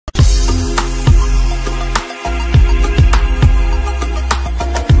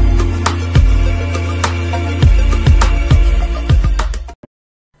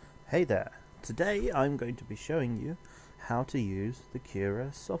Hey there, today I'm going to be showing you how to use the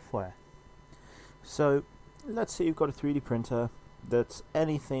Cura software. So let's say you've got a 3D printer that's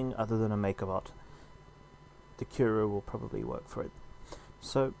anything other than a MakerBot. The Cura will probably work for it.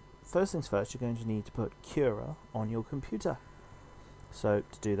 So first things first, you're going to need to put Cura on your computer. So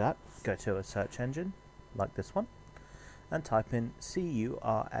to do that, go to a search engine like this one and type in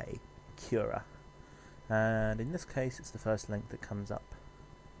Cura, Cura. And in this case it's the first link that comes up.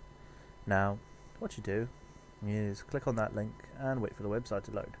 Now, what you do is click on that link and wait for the website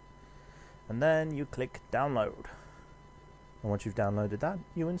to load. And then you click download. And once you've downloaded that,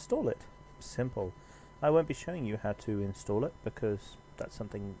 you install it. Simple. I won't be showing you how to install it because that's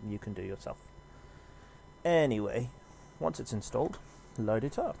something you can do yourself. Anyway, once it's installed, load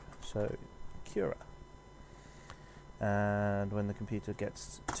it up. So, Cura. And when the computer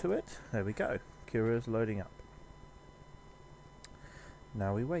gets to it, there we go. Cura is loading up.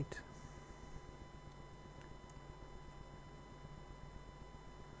 Now we wait.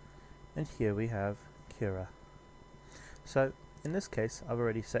 And here we have Cura. So in this case I've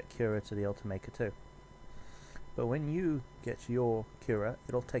already set Cura to the Ultimaker 2. But when you get your Cura,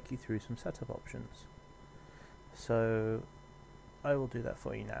 it'll take you through some setup options. So I will do that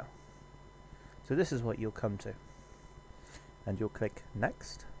for you now. So this is what you'll come to. And you'll click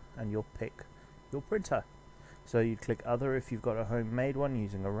next and you'll pick your printer. So you click other if you've got a homemade one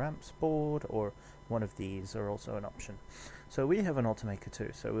using a ramps board, or one of these are also an option. So we have an Ultimaker 2,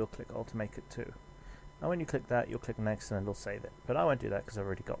 so we'll click Ultimaker 2. And when you click that, you'll click next and it'll save it. But I won't do that because I've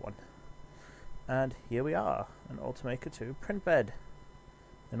already got one. And here we are, an Ultimaker 2 print bed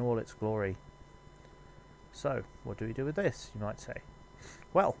in all its glory. So what do we do with this, you might say?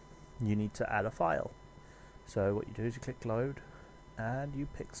 Well, you need to add a file. So what you do is you click load and you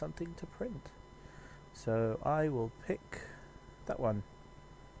pick something to print. So I will pick that one.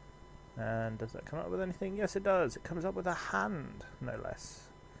 And does that come up with anything? Yes, it does. It comes up with a hand, no less,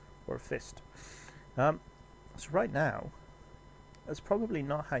 or a fist. So right now, that's probably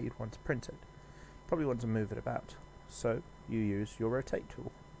not how you'd want to print it. Probably want to move it about. So you use your rotate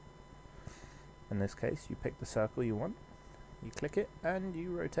tool. In this case, you pick the circle you want, you click it, and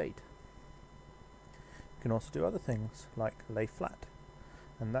you rotate. You can also do other things, like lay flat,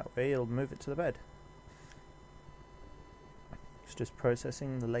 and that way it'll move it to the bed. It's just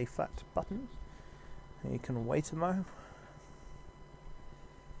processing the lay flat button. And you can wait a mo.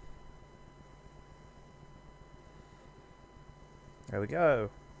 There we go.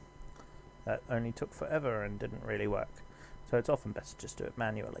 That only took forever and didn't really work. So it's often best to just do it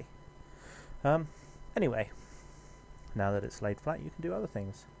manually. Anyway, now that it's laid flat, you can do other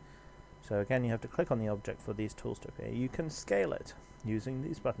things. So again, you have to click on the object for these tools to appear. You can scale it using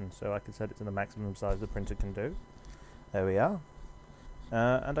these buttons. So I can set it to the maximum size the printer can do. There we are.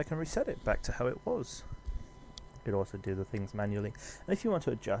 And I can reset it back to how it was. You could also do the things manually. And if you want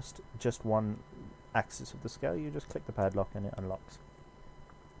to adjust just one axis of the scale, you just click the padlock and it unlocks.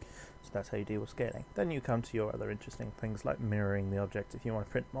 So that's how you deal with scaling. Then you come to your other interesting things like mirroring the object if you want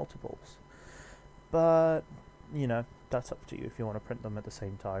to print multiples. But, you know, that's up to you if you want to print them at the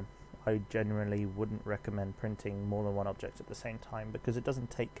same time. I generally wouldn't recommend printing more than one object at the same time because it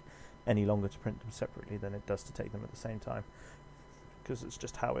doesn't take any longer to print them separately than it does to take them at the same time, because it's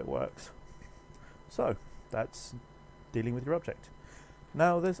just how it works. So that's dealing with your object.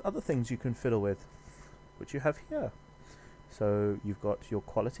 Now there's other things you can fiddle with, which you have here. So you've got your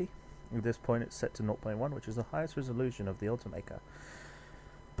quality. At this point it's set to 0.1, which is the highest resolution of the Ultimaker.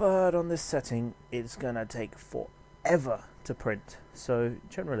 But on this setting it's gonna take forever to print. So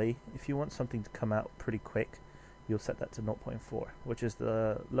generally, if you want something to come out pretty quick, you'll set that to 0.4, which is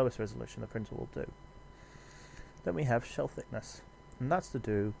the lowest resolution the printer will do. Then we have shell thickness, and that's to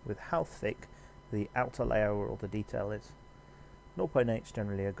do with how thick the outer layer or the detail is. 0.8 is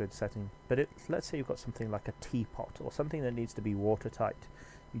generally a good setting, but let's say you've got something like a teapot or something that needs to be watertight.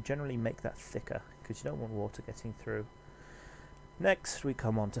 You generally make that thicker because you don't want water getting through. Next we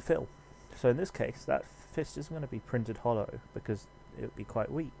come on to fill. So in this case that fist isn't going to be printed hollow because it would be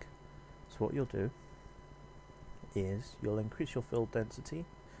quite weak. So what you'll do is you'll increase your fill density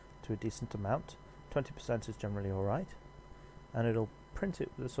to a decent amount. 20% is generally alright, and it'll print it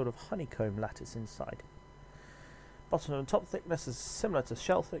with a sort of honeycomb lattice inside. Bottom and top thickness is similar to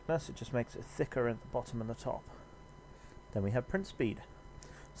shell thickness, it just makes it thicker at the bottom and the top. Then we have print speed.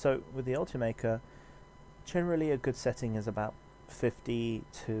 So with the Ultimaker, generally a good setting is about 50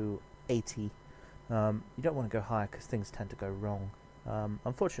 to 80. You don't want to go higher because things tend to go wrong.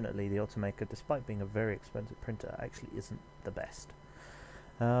 Unfortunately, the Ultimaker, despite being a very expensive printer, actually isn't the best.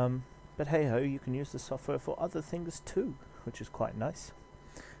 But hey ho, you can use the software for other things too, which is quite nice.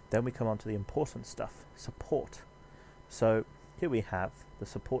 Then we come on to the important stuff, support. So here we have the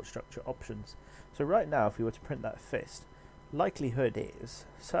support structure options. So right now, if we were to print that fist, likelihood is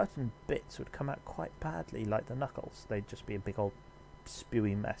certain bits would come out quite badly, like the knuckles. They'd just be a big old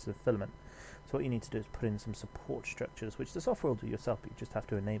spewy mess of filament. So what you need to do is put in some support structures, which the software will do yourself, but you just have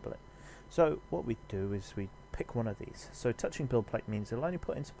to enable it. So what we do is we pick one of these. So touching build plate means it'll only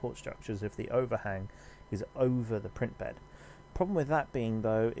put in support structures if the overhang is over the print bed. Problem with that being,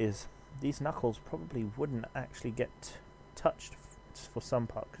 though, is these knuckles probably wouldn't actually get touched for some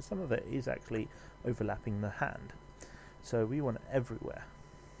part, because some of it is actually overlapping the hand. So we want it everywhere.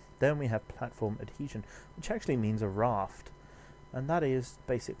 Then we have platform adhesion, which actually means a raft, and that is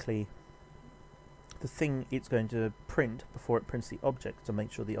basically the thing it's going to print before it prints the object, to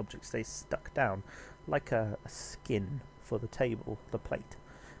make sure the object stays stuck down, like a skin for the table, the plate.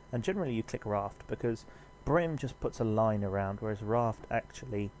 And generally you click raft because Brim just puts a line around, whereas raft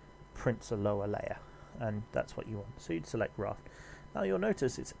actually prints a lower layer, and that's what you want. So you'd select raft. Now you'll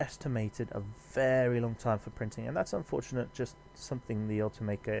notice it's estimated a very long time for printing, and that's unfortunate, just something the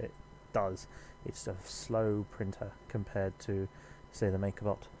Ultimaker does. It's a slow printer compared to, say, the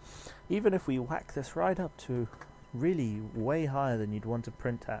MakerBot. Even if we whack this right up to really way higher than you'd want to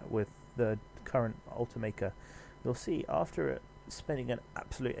print at with the current Ultimaker, you'll see after spending an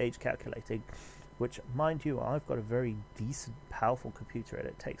absolute age calculating, which, mind you, I've got a very decent, powerful computer and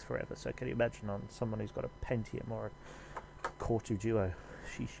it takes forever, so can you imagine on someone who's got a Pentium or a Core 2 Duo?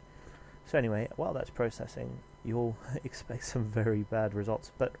 Sheesh. So anyway, while that's processing, you'll expect some very bad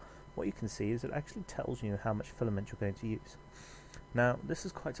results, but what you can see is it actually tells you how much filament you're going to use. Now, this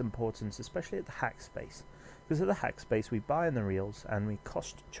is quite important, especially at the hackspace, because at the hackspace we buy in the reels and we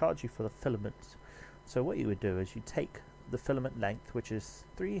charge you for the filaments. So what you would do is you take the filament length, which is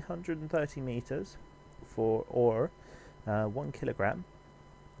 330 meters or 1 kilogram,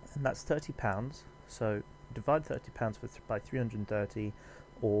 and that's 30 pounds. So divide 30 pounds by 330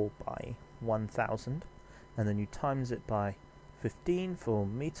 or by 1000, and then you times it by 15 for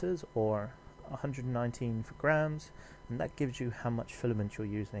meters or 119 for grams, and that gives you how much filament you're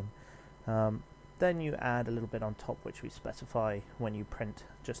using. Then you add a little bit on top, which we specify when you print,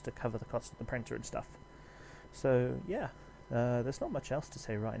 just to cover the cost of the printer and stuff. So yeah, there's not much else to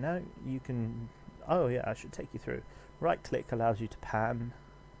say right now. You can, oh yeah, I should take you through. Right click allows you to pan,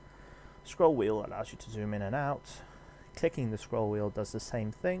 scroll wheel allows you to zoom in and out, clicking the scroll wheel does the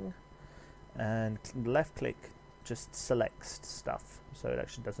same thing, and left click just selects stuff, so it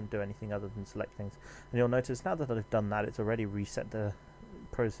actually doesn't do anything other than select things. And you'll notice now that I've done that, it's already reset the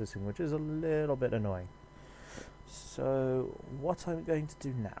processing, which is a little bit annoying. So what I'm going to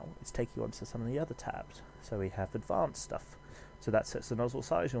do now is take you onto some of the other tabs. So we have advanced stuff, so that sets the nozzle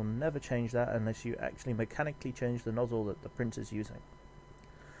size. You'll never change that unless you actually mechanically change the nozzle that the printer's using.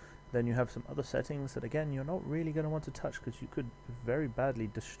 Then you have some other settings that again you're not really going to want to touch because you could very badly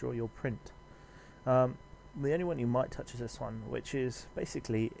destroy your print. The only one you might touch is this one, which is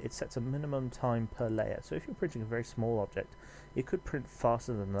basically it sets a minimum time per layer. So if you're printing a very small object, it could print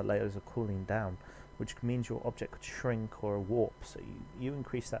faster than the layers are cooling down, which means your object could shrink or warp, so you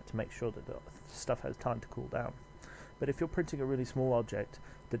increase that to make sure that the stuff has time to cool down. But if you're printing a really small object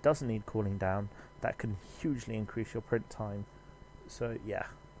that doesn't need cooling down, that can hugely increase your print time. So yeah,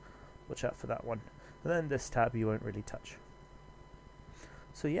 watch out for that one. And then this tab you won't really touch.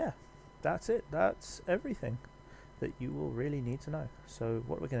 So yeah, that's it. That's everything that you will really need to know. So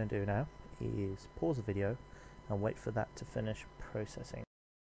what we're going to do now is pause the video and wait for that to finish processing.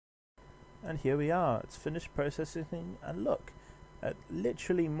 And here we are, it's finished processing, and look, at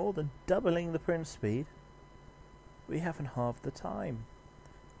literally more than doubling the print speed, we haven't halved the time.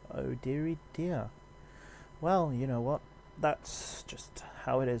 Oh dearie dear. Well, you know what, that's just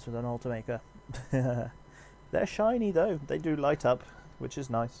how it is with an Ultimaker. They're shiny though, they do light up, which is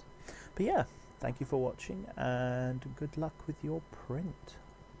nice. But yeah, thank you for watching, and good luck with your print.